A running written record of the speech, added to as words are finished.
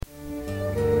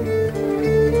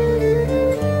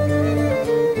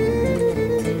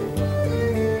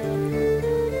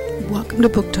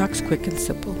Welcome to Book Talks Quick and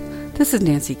Simple. This is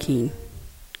Nancy Keene.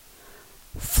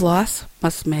 Floss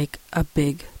must make a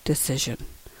big decision.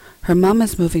 Her mom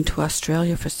is moving to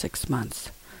Australia for 6 months.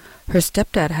 Her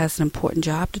stepdad has an important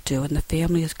job to do and the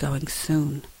family is going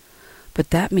soon.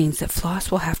 But that means that Floss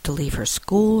will have to leave her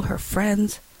school, her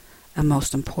friends, and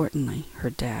most importantly, her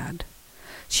dad.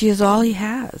 She is all he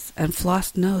has, and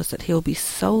Floss knows that he will be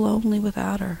so lonely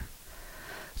without her.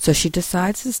 So she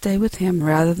decides to stay with him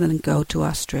rather than go to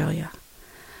Australia.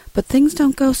 But things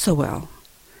don't go so well.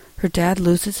 Her dad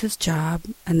loses his job,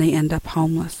 and they end up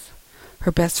homeless.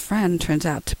 Her best friend turns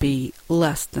out to be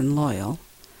less than loyal,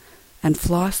 and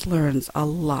Floss learns a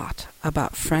lot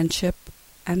about friendship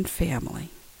and family.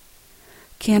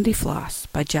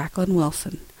 CANDYFLOSS by Jacqueline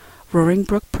Wilson, Roaring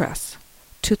Brook Press,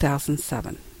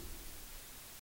 2007.